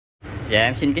Dạ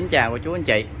em xin kính chào cô chú anh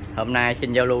chị. Hôm nay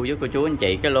xin giao lưu với cô chú anh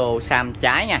chị cái lô sam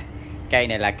trái nha. Cây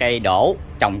này là cây đổ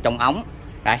trồng trong ống.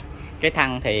 Đây, cái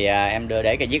thân thì em đưa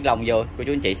để cây viết lông vô cô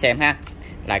chú anh chị xem ha.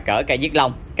 Là cỡ cây viết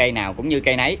lông, cây nào cũng như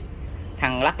cây nấy.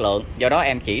 Thân lắc lượng, do đó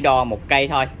em chỉ đo một cây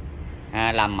thôi.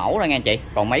 Làm mẫu ra nha anh chị.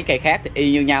 Còn mấy cây khác thì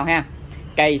y như nhau ha.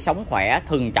 Cây sống khỏe,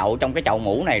 thường chậu trong cái chậu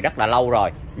mũ này rất là lâu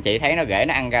rồi. Anh chị thấy nó rễ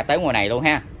nó ăn ra tới ngoài này luôn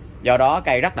ha. Do đó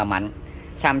cây rất là mạnh.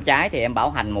 Sam trái thì em bảo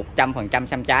hành 100%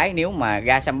 sam trái. Nếu mà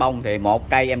ra sam bông thì một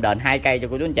cây em đền 2 cây cho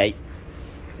cô chú anh chị.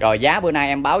 Rồi giá bữa nay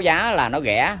em báo giá là nó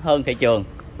rẻ hơn thị trường.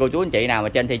 Cô chú anh chị nào mà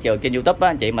trên thị trường trên YouTube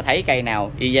á, anh chị mà thấy cây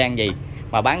nào y gian gì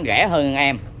mà bán rẻ hơn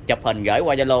em, chụp hình gửi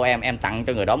qua Zalo em tặng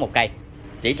cho người đó một cây.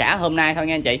 Chỉ xả hôm nay thôi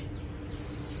nha anh chị.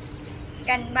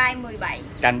 Cành bay 17.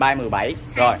 Cành bay 17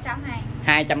 rồi.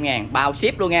 262. 200.000 bao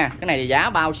ship luôn nha. Cái này thì giá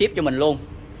bao ship cho mình luôn.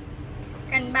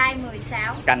 Cành bay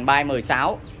 16. Cành bay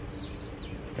 16.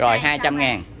 Rồi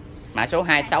 200.000. Mã số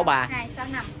 263.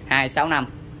 265. 265.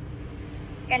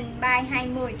 Cành bay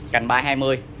 20. Cành bay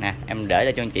 20 nè, em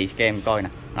để cho anh chị xem coi nè.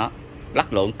 Đó.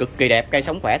 Lắc lượng cực kỳ đẹp, cây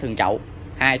sống khỏe thường chậu.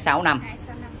 265.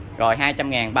 265. Rồi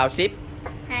 200.000 bao ship.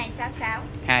 266.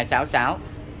 266.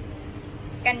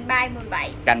 Cành bay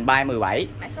 17. Cành bay 17.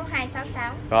 Mã số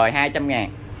 266. Rồi 200.000.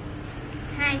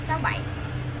 267.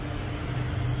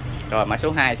 Rồi mã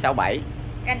số 267.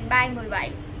 Cành bay 17.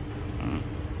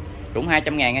 Cũng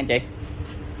 200.000 anh chị.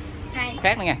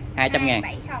 Khác nữa nha, 200.000.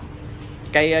 270.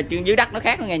 Cây dưới đất nó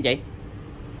khác nữa nha anh chị.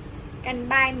 Cành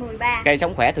bay 13. Cây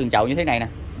sống khỏe thường chậu như thế này nè.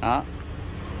 Đó.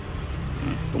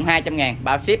 Cũng 200.000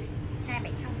 bao ship.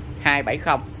 270.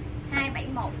 270.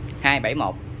 271.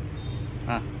 271.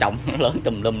 Trồng lớn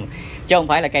tùm lum. Chứ không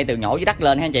phải là cây từ nhỏ dưới đất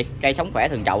lên ha anh chị. Cây sống khỏe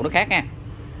thường chậu nó khác ha.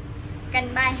 Cành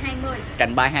bay 20.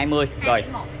 Cành bay 20. Rồi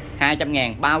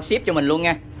 200.000 bao ship cho mình luôn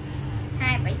nha.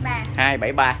 273.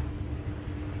 273.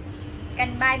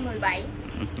 Cành bay 17.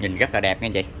 Nhìn rất là đẹp nha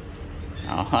anh chị.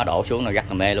 Đó, đổ xuống là rất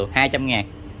là mê luôn. 200.000.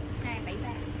 273.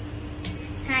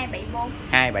 274.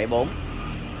 274.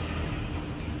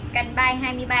 Cành bay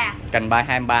 23. Cành bay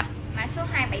 23. Mã số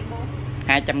 274.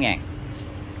 200.000.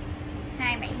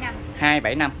 275.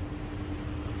 275.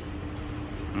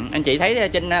 Anh chị thấy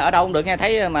trên ở đâu cũng được nha.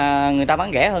 Thấy mà người ta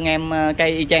bán rẻ hơn em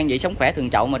cây y chang vậy, sống khỏe thường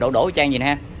chậu mà đổ y chang gì nè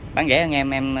ha. Bán rẻ hơn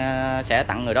em sẽ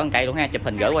tặng người đó một cây luôn ha. Chụp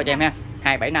hình gửi qua cho em ha.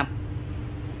 275.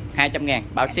 200.000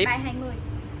 bao ship. 220.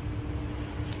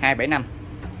 275.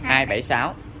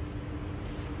 276.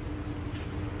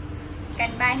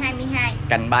 Cành bay 22.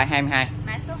 Cành bay 22.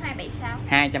 Mã số 276.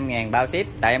 200.000 bao ship.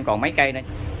 Tại em còn mấy cây nữa.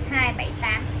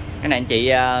 278. Cái này anh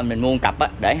chị mình mua một cặp á,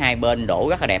 để hai bên đổ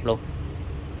rất là đẹp luôn.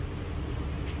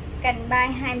 Cành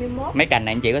bay 21. Mấy cành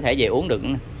này anh chị có thể về uống được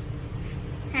nữa.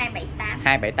 278.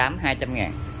 278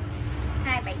 200.000.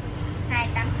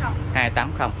 280.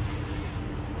 280.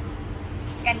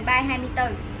 Cành bay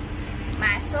 24.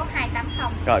 Mã số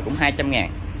 280. Rồi cũng 200.000.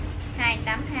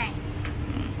 282.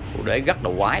 Ủa, để rất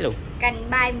là quái luôn. Cành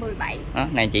bay 17. Đó,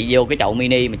 này chị vô cái chậu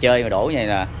mini mà chơi mà đổ như này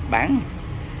là bán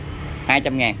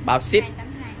 200.000 bao ship.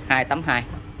 282.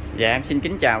 Dạ em xin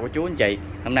kính chào cô chú anh chị.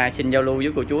 Hôm nay xin giao lưu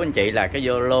với cô chú anh chị là cái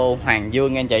lô hoàng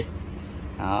dương nha anh chị.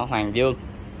 Đó, hoàng dương.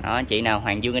 Đó, anh chị nào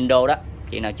hoàng dương Indo đó,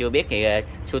 chị nào chưa biết thì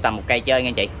sưu tầm một cây chơi nha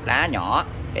anh chị. Lá nhỏ,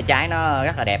 cái trái nó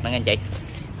rất là đẹp nữa nha anh chị.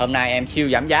 Hôm nay em siêu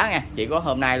giảm giá nha, chỉ có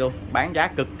hôm nay luôn, bán giá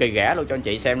cực kỳ rẻ luôn cho anh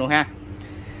chị xem luôn ha.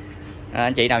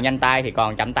 Anh chị nào nhanh tay thì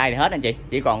còn, chậm tay thì hết anh chị.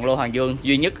 Chỉ còn lô hoàng dương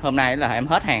duy nhất hôm nay là em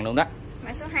hết hàng luôn đó.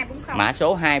 Mã số 240. Mã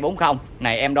số 240.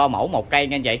 Này em đo mẫu một cây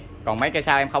nha anh chị. Còn mấy cây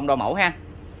sau em không đo mẫu ha.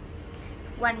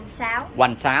 Hoành 6.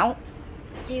 Hoành 6.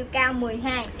 Chiều cao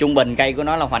 12. Trung bình cây của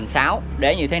nó là hoành 6,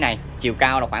 đế như thế này, chiều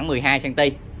cao là khoảng 12 cm.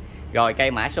 Rồi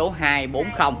cây mã số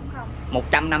 240.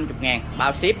 150.000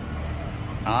 bao ship.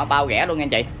 Đó, bao rẻ luôn nha anh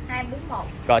chị. 241.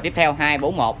 Rồi tiếp theo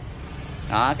 241.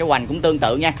 Đó, cái hoành cũng tương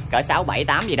tự nha, cỡ 6 7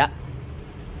 8 gì đó.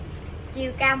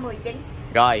 Chiều cao 19.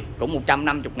 Rồi, cũng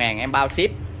 150.000 em bao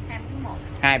ship. 241.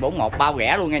 241 bao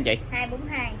rẻ luôn nha anh chị.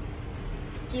 242.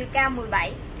 Chiều cao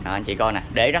 17. Đó, anh chị coi nè,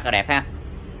 đế rất là đẹp ha.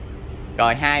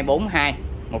 Rồi 242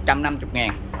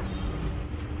 150.000.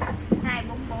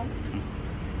 244.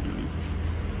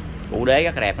 Củ đế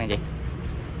rất là đẹp nha anh chị.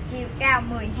 Chiều cao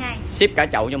 12. Ship cả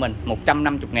chậu cho mình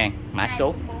 150.000. Mã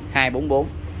số 244.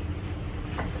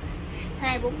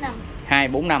 245.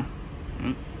 245.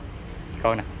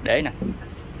 Coi nè, đế nè.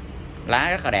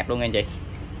 Lá rất là đẹp luôn nha anh chị.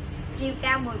 Chiều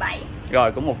cao 17.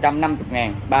 Rồi cũng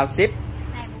 150.000 bao ship.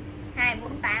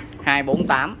 248.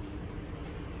 248.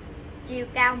 Chiều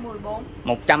cao 14.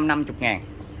 150.000.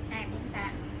 248.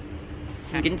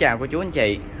 Xin kính chào cô chú anh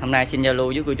chị. Hôm nay xin giao lưu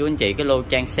với cô chú anh chị cái lô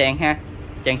trang sen ha.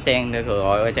 Trang sen được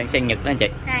gọi trang sen Nhật đó anh chị.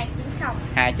 290.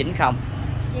 290.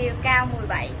 Chiều Chiều cao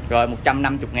 17. Rồi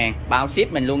 150.000. Bao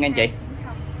ship mình luôn nha anh chị.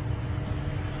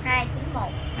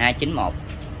 291. 291.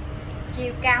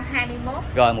 Chiều cao 21.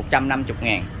 Rồi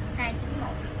 150.000. 291.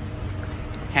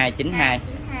 292.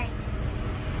 292.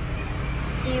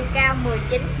 Chiều cao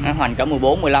 19. Nó hoành cỡ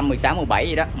 14, 15, 16, 17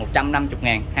 gì đó.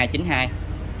 150.000. 292.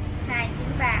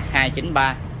 293.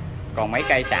 293. Còn mấy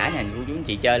cây xả nhà của chú anh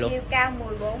chị chơi luôn. Chiều cao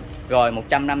 14. Rồi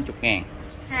 150.000.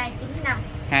 295.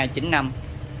 295.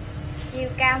 Chiều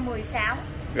cao 16.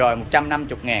 Rồi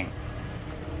 150.000.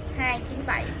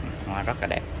 297. Rất là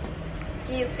đẹp.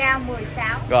 Chiều cao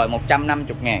 16. Rồi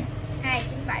 150.000.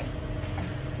 297.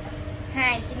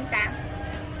 298.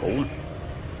 Cũ.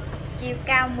 Chiều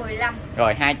cao 15.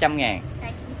 Rồi 200.000.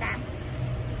 298.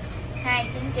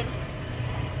 299.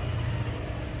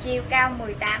 Chiều cao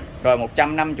 18. Rồi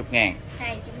 150.000.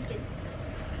 299.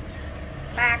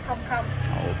 300.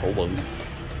 Ồ, cũ bự nè.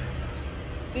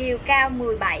 Chiều cao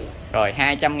 17. Rồi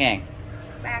 200.000.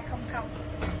 300.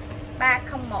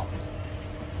 301.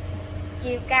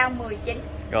 Chiều cao 19.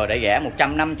 Rồi để rẻ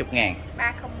 150.000.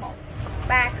 301.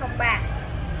 303.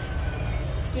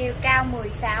 Chiều cao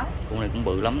 16. Cũ này cũng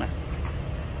bự lắm nè.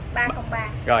 303.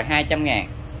 Rồi 200.000.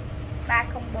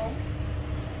 304.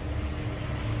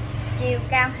 Chiều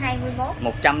cao 21.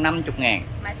 150.000.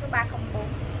 Mã số 304.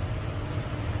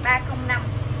 305.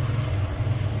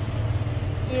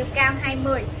 Chiều cao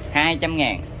 20.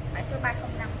 200.000. Mã số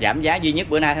 305. Giảm giá duy nhất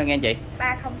bữa nay thôi nha anh chị.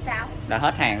 306. Đã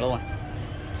hết hàng luôn.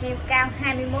 Chiều cao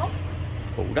 21.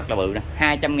 Cũ rất là bự nè.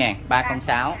 200.000.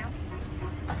 306.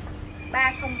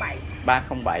 307.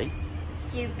 307.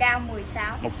 Chiều cao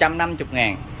 16.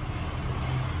 150.000.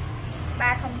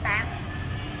 308.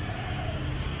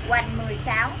 Hoành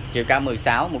 16. Chiều cao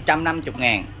 16.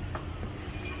 150.000.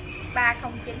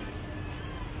 309.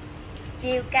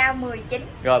 Chiều cao 19.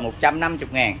 Rồi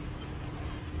 150.000.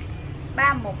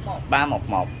 311.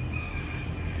 311.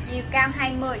 Chiều cao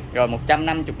 20. Rồi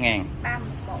 150.000.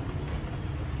 311.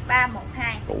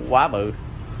 312. Cũ quá bự.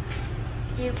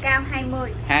 Chiều cao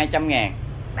 20. 200.000.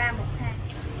 312.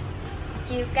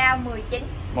 Chiều cao 19.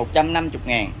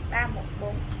 150.000.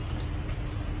 314.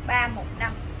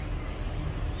 315.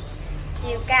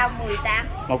 Chiều cao 18.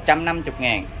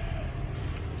 150.000.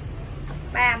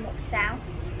 316.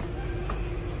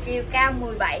 Chiều cao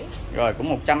 17. Rồi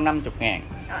cũng 150.000.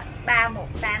 Rồi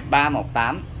 318.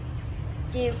 318.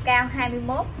 Chiều cao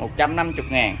 21.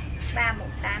 150.000.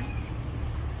 318.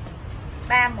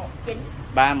 319.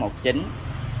 319.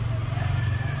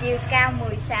 Chiều cao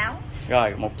 16.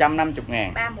 Rồi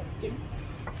 150.000. 319.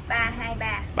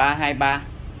 323. 323.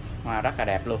 Rất là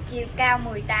đẹp luôn. Chiều cao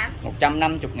 18.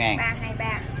 150.000.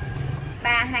 323.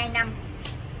 325.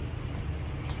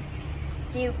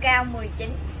 Chiều cao 19.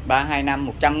 325.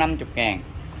 150.000.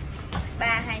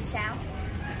 326.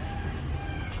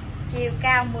 Chiều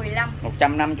cao 15.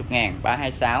 150.000.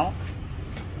 326.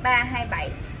 327.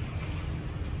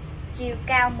 Chiều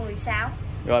cao 16.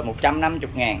 Rồi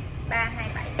 150.000.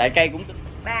 327. Tại cây cũng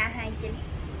 329.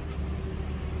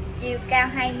 Chiều cao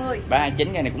 20.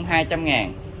 329. Cây này cũng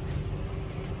 200.000.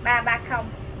 330.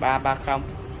 330.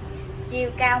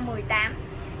 Chiều cao 18.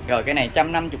 Rồi cái này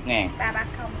 150.000.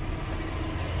 330.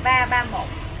 331.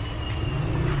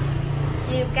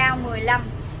 Chiều cao 15.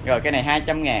 Rồi cái này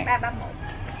 200.000. 331.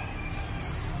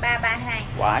 332.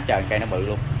 Quả trời cây nó bự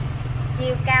luôn.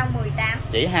 Chiều cao 18.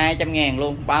 Chỉ 200.000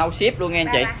 luôn. Bao ship luôn nha anh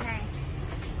chị. 332.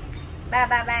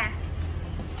 333.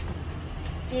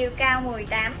 Chiều cao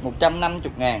 18.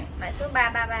 150.000. Mã số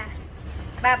 333.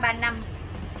 335.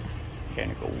 Cây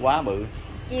này cũng quá bự.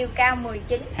 Chiều cao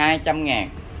 19. 200.000.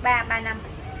 335.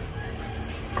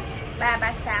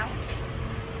 336.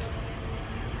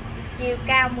 Chiều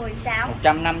cao 16.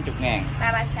 150.000.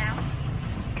 336.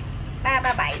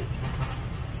 337.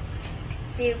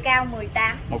 Chiều cao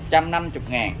 18.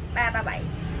 150.000. 337.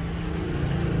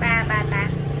 338.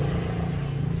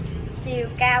 Chiều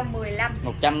cao 15.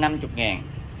 150.000.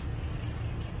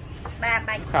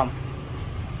 37. Không.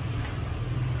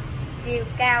 Chiều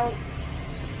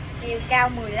cao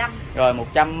 15. Rồi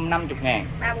 150.000.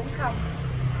 340.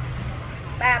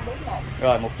 341.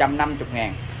 Rồi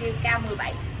 150.000. Chiều cao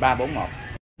 17. 341.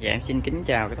 Dạ em xin kính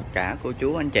chào tất cả cô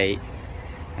chú anh chị.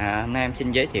 Hôm nay em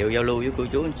xin giới thiệu giao lưu với cô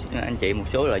chú anh chị một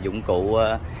số là dụng cụ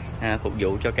phục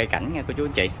vụ cho cây cảnh nha cô chú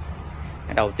anh chị.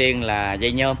 Đầu tiên là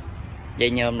dây nhôm. Dây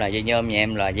nhôm là dây nhôm nhà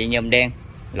em là dây nhôm đen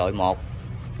loại 1.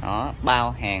 Nó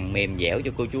bao hàng mềm dẻo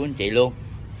cho cô chú anh chị luôn.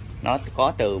 Nó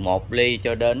có từ 1 ly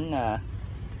cho đến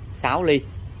 6 ly.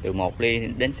 Từ 1 ly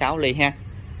đến 6 ly ha.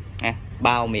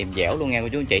 Bao mềm dẻo luôn nha cô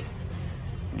chú anh chị.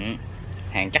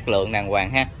 Hàng chất lượng đàng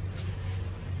hoàng ha.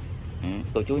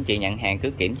 Cô chú anh chị nhận hàng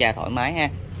cứ kiểm tra thoải mái ha.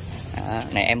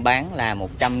 Này em bán là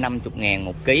 150.000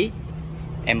 một ký,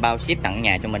 em bao ship tận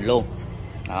nhà cho mình luôn.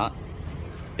 Đó,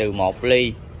 từ 1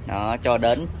 ly nó cho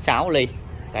đến 6 ly.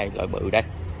 Đây loại bự đây.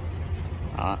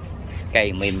 Đó,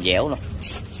 cây mềm dẻo luôn.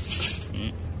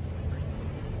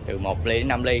 Từ 1 ly đến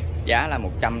 5 ly, giá là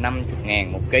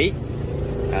 150.000 một ký.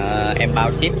 Em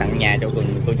bao ship tận nhà cho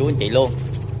cô chú anh chị luôn.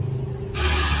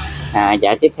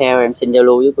 Dạ tiếp theo em xin giao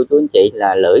lưu với cô chú anh chị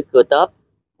là lưỡi cưa tớp,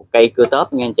 một cây cưa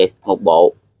tớp nha anh chị, một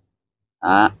bộ.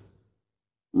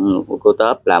 Một cưa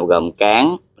tớp là gồm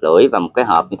cán, lưỡi và một cái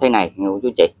hộp như thế này nha cô chú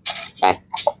anh chị. Đây,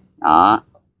 đó,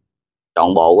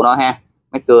 trọn bộ của nó ha.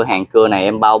 Mấy cưa hàng cưa này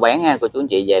em bao bán ha, cô chú anh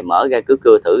chị về mở ra cứ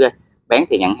cưa thử ra, bán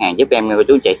thì nhận hàng giúp em nha cô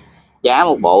chú anh chị. Giá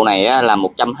một bộ này là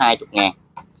 120.000,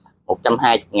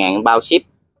 120.000 em bao ship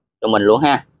cho mình luôn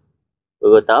ha.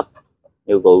 Cưa tớp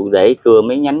dụng cụ để cưa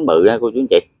mấy nhánh bự đó cô chú anh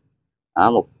chị.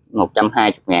 Đó,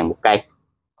 120.000 một cây.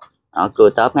 Đó, cưa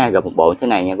tớp ha, gồm một bộ thế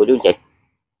này nha cô chú anh chị.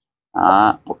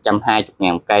 Đó,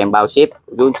 120.000 một cây em bao ship.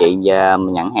 Cô chú anh chị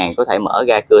nhận hàng có thể mở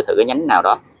ra cưa thử cái nhánh nào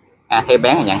đó thấy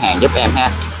bán thì nhận hàng giúp em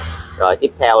ha. Rồi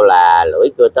tiếp theo là lưỡi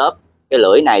cưa tớp. Cái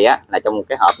lưỡi này á là trong một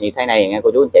cái hộp như thế này nha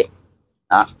cô chú anh chị.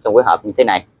 Đó, trong cái hộp như thế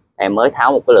này em mới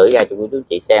tháo một cái lưỡi ra cho cô chú anh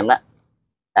chị xem đó.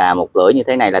 Một lưỡi như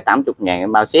thế này là 80.000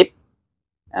 em bao ship.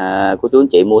 Cô chú anh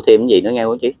chị mua thêm cái gì nữa nghe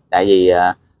cô chị, tại vì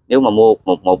nếu mà mua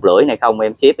một lưỡi này không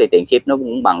em ship thì tiền ship nó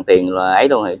cũng bằng tiền là ấy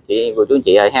luôn, chị cô chú anh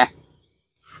chị ơi ha.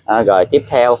 Rồi tiếp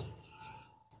theo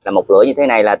là một lưỡi như thế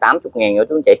này là 80.000 cô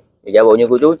chú anh chị. Giả bộ như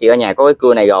cô chú anh chị ở nhà có cái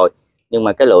cưa này rồi nhưng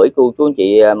mà cái lưỡi cô chú anh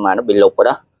chị mà nó bị lục rồi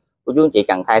đó, cô chú anh chị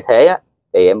cần thay thế á,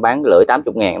 thì em bán cái lưỡi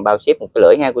 80.000 em bao ship một cái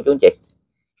lưỡi nha cô chú anh chị.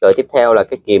 Rồi tiếp theo là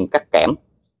cái kìm cắt kẽm.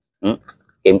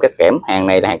 Kìm cắt kẽm hàng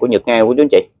này là hàng của Nhật nha cô chú anh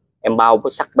chị. Em bao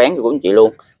với sắc bén cho cô chú anh chị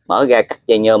luôn. Mở ra cắt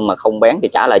dây nhôm mà không bén thì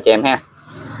trả lại cho em ha.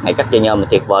 Này cắt dây nhôm mà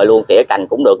tuyệt vời luôn, tỉa cành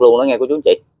cũng được luôn đó nghe cô chú anh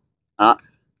chị. Đó,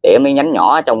 tỉa mấy nhánh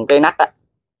nhỏ ở trong cái nách á,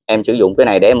 em sử dụng cái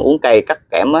này để em uống cây cắt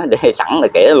kẽm á, để sẵn là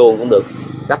kẻ luôn cũng được,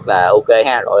 rất là ok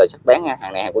ha. Rồi là sắc bén ha,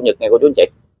 hàng này hàng của Nhật nghe cô chú anh chị.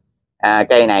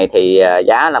 Cây này thì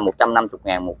giá là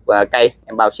 150.000 một cây,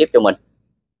 em bao ship cho mình.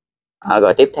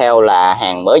 Rồi tiếp theo là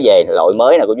hàng mới về, loại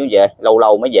mới nè cô chú về,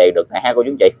 lâu mới về được này ha cô chú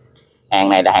anh chị. Hàng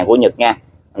này là hàng của Nhật nha,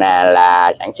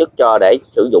 là sản xuất cho để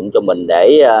sử dụng cho mình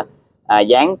để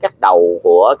dán cắt đầu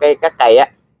của cái các cây á,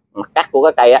 mặt cắt của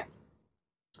các cây á.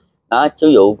 Đó, sử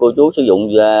dụng cô chú sử dụng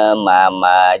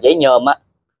mà giấy nhôm á.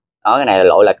 Đó, cái này là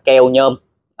loại là keo nhôm.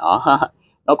 Đó,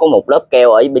 nó có một lớp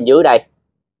keo ở bên dưới đây.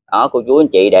 Đó, cô chú anh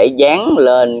chị để dán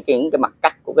lên những cái mặt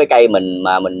cắt của cái cây mình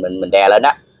mà mình đè lên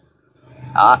đó.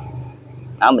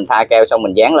 Đó, mình pha keo xong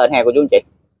mình dán lên ha cô chú anh chị.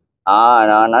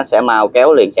 Đó, nó sẽ mau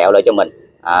kéo liền sẹo lại cho mình.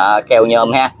 Keo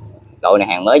nhôm ha. Loại này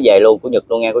hàng mới về luôn của Nhật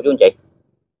luôn nha cô chú anh chị.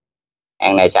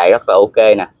 Hàng này xài rất là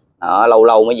ok nè. Đó,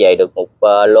 lâu mới về được một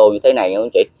lô như thế này nha cô chú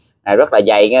anh chị. Này rất là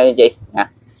dày nha cô chị.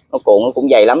 Nó cũng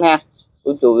dày lắm ha.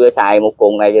 Chú xài một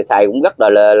cuộn này xài cũng rất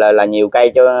là nhiều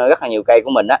cây, cho rất là nhiều cây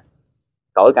của mình đó.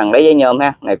 Khỏi cần lấy giấy nhôm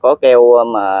ha. Này có keo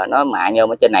mà nó mạ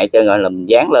nhôm ở trên này chơi rồi là mình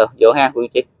dán lên vô ha cô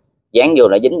chị. Dán vô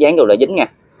là dính, dán vô là dính nha.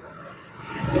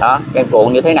 Đó, cái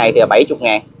cuộn như thế này thì là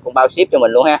 70.000, cũng bao ship cho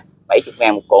mình luôn ha.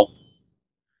 70.000 một cuộn.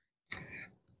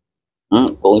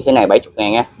 Cuộn như thế này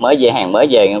 70.000 nha, mới về hàng mới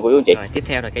về nha cô chú anh chị. Rồi tiếp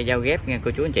theo là cây dao ghép nha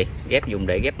cô chú anh chị, ghép dùng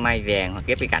để ghép mai vàng hoặc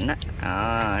ghép cái cảnh đó.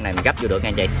 Cái này mình gấp vô được nha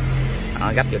anh chị.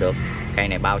 Đó, gấp vô được. Cây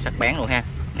này bao sắc bén luôn ha.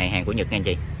 Này hàng của Nhật nha anh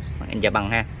chị. Anh Gia băng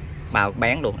ha, bao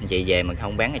bán luôn, anh chị về mà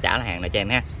không bán thì trả lại hàng lại cho em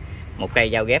ha. Một cây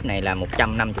dao ghép này là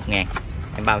 150.000,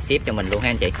 em bao ship cho mình luôn ha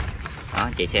anh chị. Đó,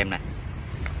 anh chị xem nè.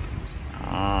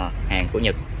 Hàng của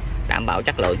Nhật, đảm bảo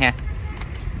chất lượng ha.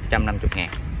 150.000.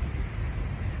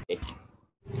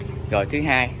 Rồi thứ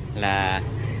hai là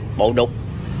bộ đục.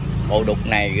 Bộ đục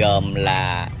này gồm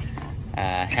là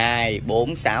 2,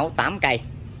 4, 6, 8 cây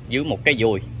dưới một cái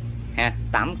dùi ha,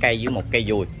 8 cây dưới một cây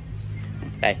dùi.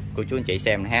 Đây cô chú anh chị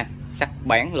xem ha, sắc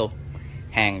bén luôn,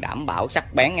 hàng đảm bảo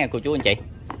sắc bén nha cô chú anh chị.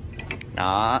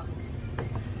 Đó,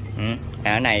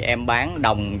 ở này em bán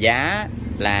đồng giá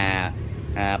là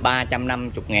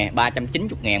 350.000,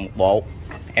 390.000 một bộ,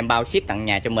 em bao ship tận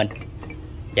nhà cho mình,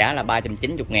 giá là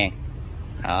 390.000.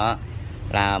 Đó,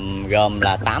 là gồm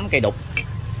là 8 cây đục.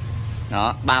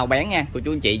 Đó, bao bán nha cô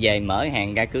chú anh chị, về mở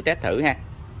hàng ra cứ test thử ha.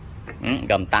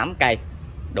 Gồm 8 cây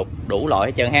đục đủ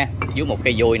loại hết trơn ha, dưới một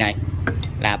cây dùi này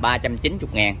là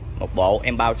 390.000 một bộ,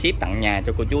 em bao ship tận nhà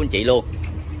cho cô chú anh chị luôn.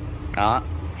 Đó,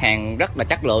 hàng rất là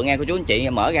chất lượng nha cô chú anh chị,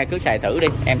 mở ra cứ xài thử đi,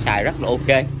 em xài rất là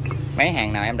ok. Mấy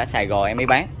hàng nào em đã xài rồi em mới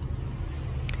bán.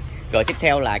 Rồi tiếp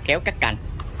theo là kéo cắt cành.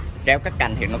 Kéo cắt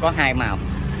cành thì nó có hai màu.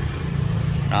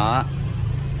 Đó,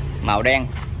 màu đen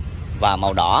và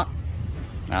màu đỏ.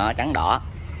 Đó, trắng đỏ.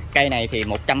 Cây này thì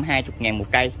 120.000 một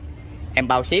cây, em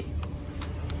bao ship.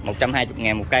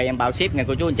 120.000 một cây, em bao ship nha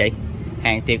cô chú anh chị.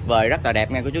 Hàng tuyệt vời rất là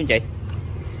đẹp nha cô chú anh chị.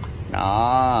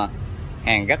 Đó,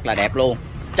 hàng rất là đẹp luôn.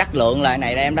 Chất lượng là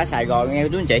này đây em đã xài rồi nghe cô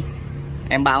chú anh chị.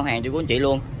 Em bao hàng cho cô anh chị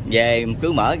luôn. Về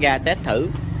cứ mở ra test thử.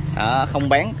 Không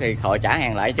bán thì khỏi trả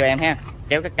hàng lại cho em ha.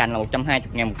 Kéo cái cành là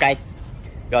 120.000 một cây.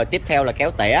 Rồi tiếp theo là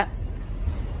kéo tỉa.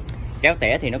 Kéo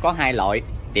tỉa thì nó có hai loại,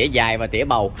 tỉa dài và tỉa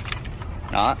bầu.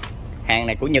 Đó, hàng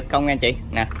này của Nhật không nha anh chị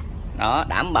nè. Đó,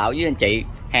 đảm bảo với anh chị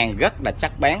hàng rất là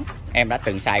chắc bén, em đã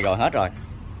từng xài rồi hết rồi.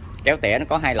 Kéo tỉa nó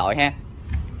có hai loại ha,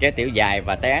 kéo tỉa dài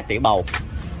và tỉa bầu.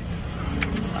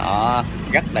 Đó,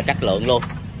 rất là chất lượng luôn.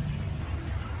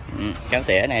 Kéo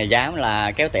tỉa này giá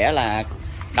là kéo tỉa là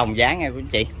đồng giá nha cô anh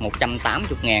chị,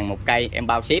 180.000 một cây, em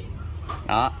bao ship.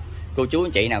 Đó, cô chú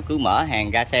anh chị nào cứ mở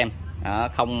hàng ra xem. Đó,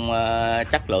 không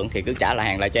chất lượng thì cứ trả lại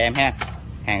hàng lại cho em ha.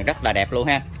 Hàng rất là đẹp luôn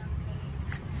ha.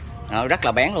 Đó, rất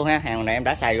là bén luôn ha. Hàng này em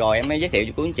đã xài rồi em mới giới thiệu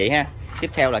cho cô anh chị ha.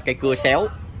 Tiếp theo là cây cưa xéo.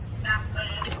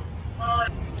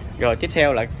 Rồi tiếp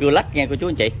theo là cưa lách nha cô chú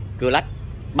anh chị. Cưa lách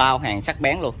bao hàng sắc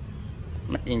bén luôn,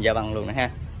 mít nhìn da băng luôn nè ha.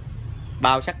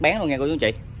 Bao sắc bén luôn nha cô chú anh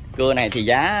chị. Cưa này thì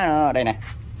giá ở đây nè.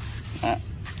 Đó,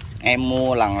 em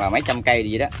mua lần là mấy trăm cây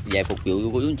gì đó về phục vụ của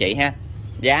cô chú anh chị ha.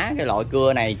 Giá cái loại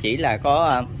cưa này chỉ là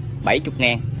có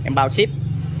 70.000, em bao ship.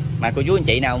 Mà cô chú anh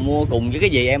chị nào mua cùng với cái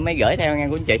gì em mới gửi theo nha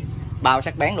cô chú anh chị. Bao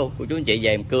sắc bén luôn, cô chú anh chị về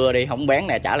em cưa đi, không bán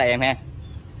nè trả lại em ha.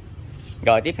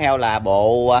 Rồi tiếp theo là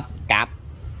bộ cạp.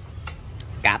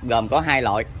 Cạp gồm có hai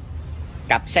loại,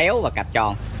 cạp xéo và cạp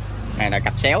tròn. Này là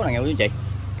cạp xéo nè nha cô chú anh chị.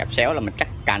 Cạp xéo là mình cắt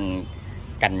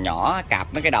cành nhỏ,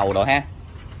 cạp mấy cái đầu rồi ha.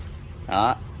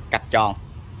 Đó, cạp tròn.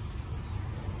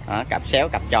 Đó, cạp xéo,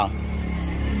 cạp tròn.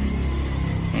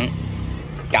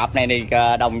 Cạp này thì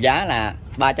đồng giá là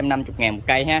 350.000 một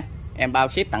cây ha, em bao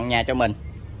ship tặng nhà cho mình.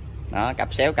 Đó,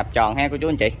 cặp xéo cặp tròn ha cô chú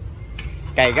anh chị.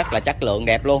 Cây rất là chất lượng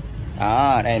đẹp luôn.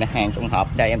 Đó, đây là hàng trong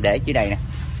hộp, đây em để dưới đây nè.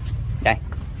 Đây.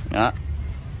 Đó.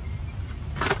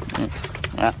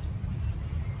 Đó.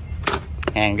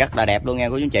 Hàng rất là đẹp luôn nha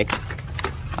cô chú anh chị.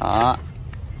 Đó.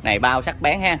 Này bao sắc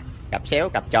bén ha, cặp xéo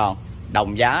cặp tròn,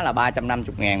 đồng giá là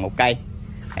 350.000 một cây.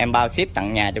 Em bao ship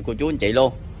tặng nhà cho cô chú anh chị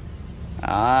luôn.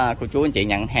 Đó, cô chú anh chị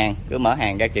nhận hàng cứ mở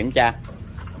hàng ra kiểm tra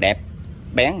đẹp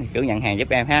bén thì cứ nhận hàng giúp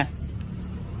em ha.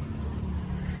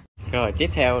 Rồi tiếp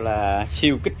theo là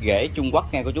siêu kích rễ Trung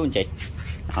Quốc nha cô chú anh chị.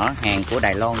 Đó, hàng của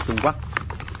Đài Loan Trung Quốc.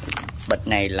 Bịch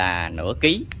này là nửa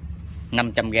ký,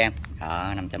 500g.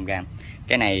 Đó, 500g.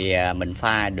 Cái này mình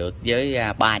pha được với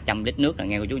 300 lít nước là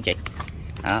nghe cô chú anh chị.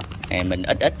 Đó, mình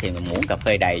ít thì mình muỗng cà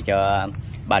phê đầy cho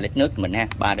 3 lít nước mình ha,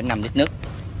 3 đến 5 lít nước.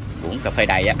 Muỗng cà phê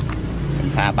đầy á,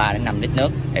 mình pha 3 đến 5 lít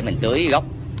nước để mình tưới gốc.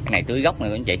 Cái này tưới gốc nha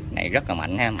cô chú anh chị. Này rất là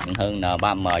mạnh ha, mạnh hơn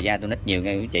N3M da tôi nít nhiều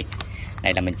nha cô chú anh chị.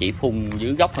 Đây là mình chỉ phun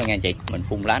dưới gốc thôi nha chị. Mình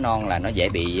phun lá non là nó dễ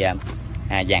bị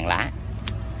vàng lá.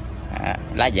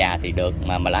 Lá già thì được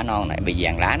mà lá non này bị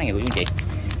vàng lá này nha cô chú anh chị.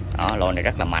 Đó, loại này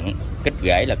rất là mạnh, kích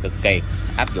rễ là cực kỳ,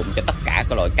 áp dụng cho tất cả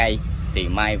các loại cây,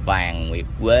 tiền mai, vàng, nguyệt,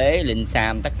 quế, linh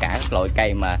sam, tất cả các loại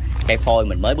cây mà cây phôi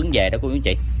mình mới bứng về đó cô chú anh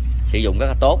chị. Sử dụng rất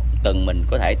là tốt, tuần mình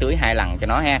có thể tưới 2 lần cho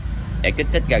nó ha, để kích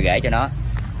thích ra rễ cho nó.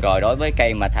 Rồi đối với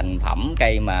cây mà thành phẩm,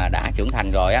 cây mà đã trưởng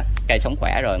thành rồi á, cây sống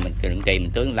khỏe rồi, mình định kỳ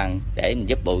mình tưới một lần để mình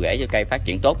giúp bộ rễ cho cây phát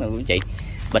triển tốt nha cô chú anh chị.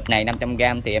 Bịch này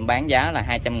 500g thì em bán giá là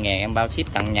 200.000, em bao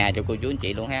ship tận nhà cho cô chú anh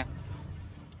chị luôn ha.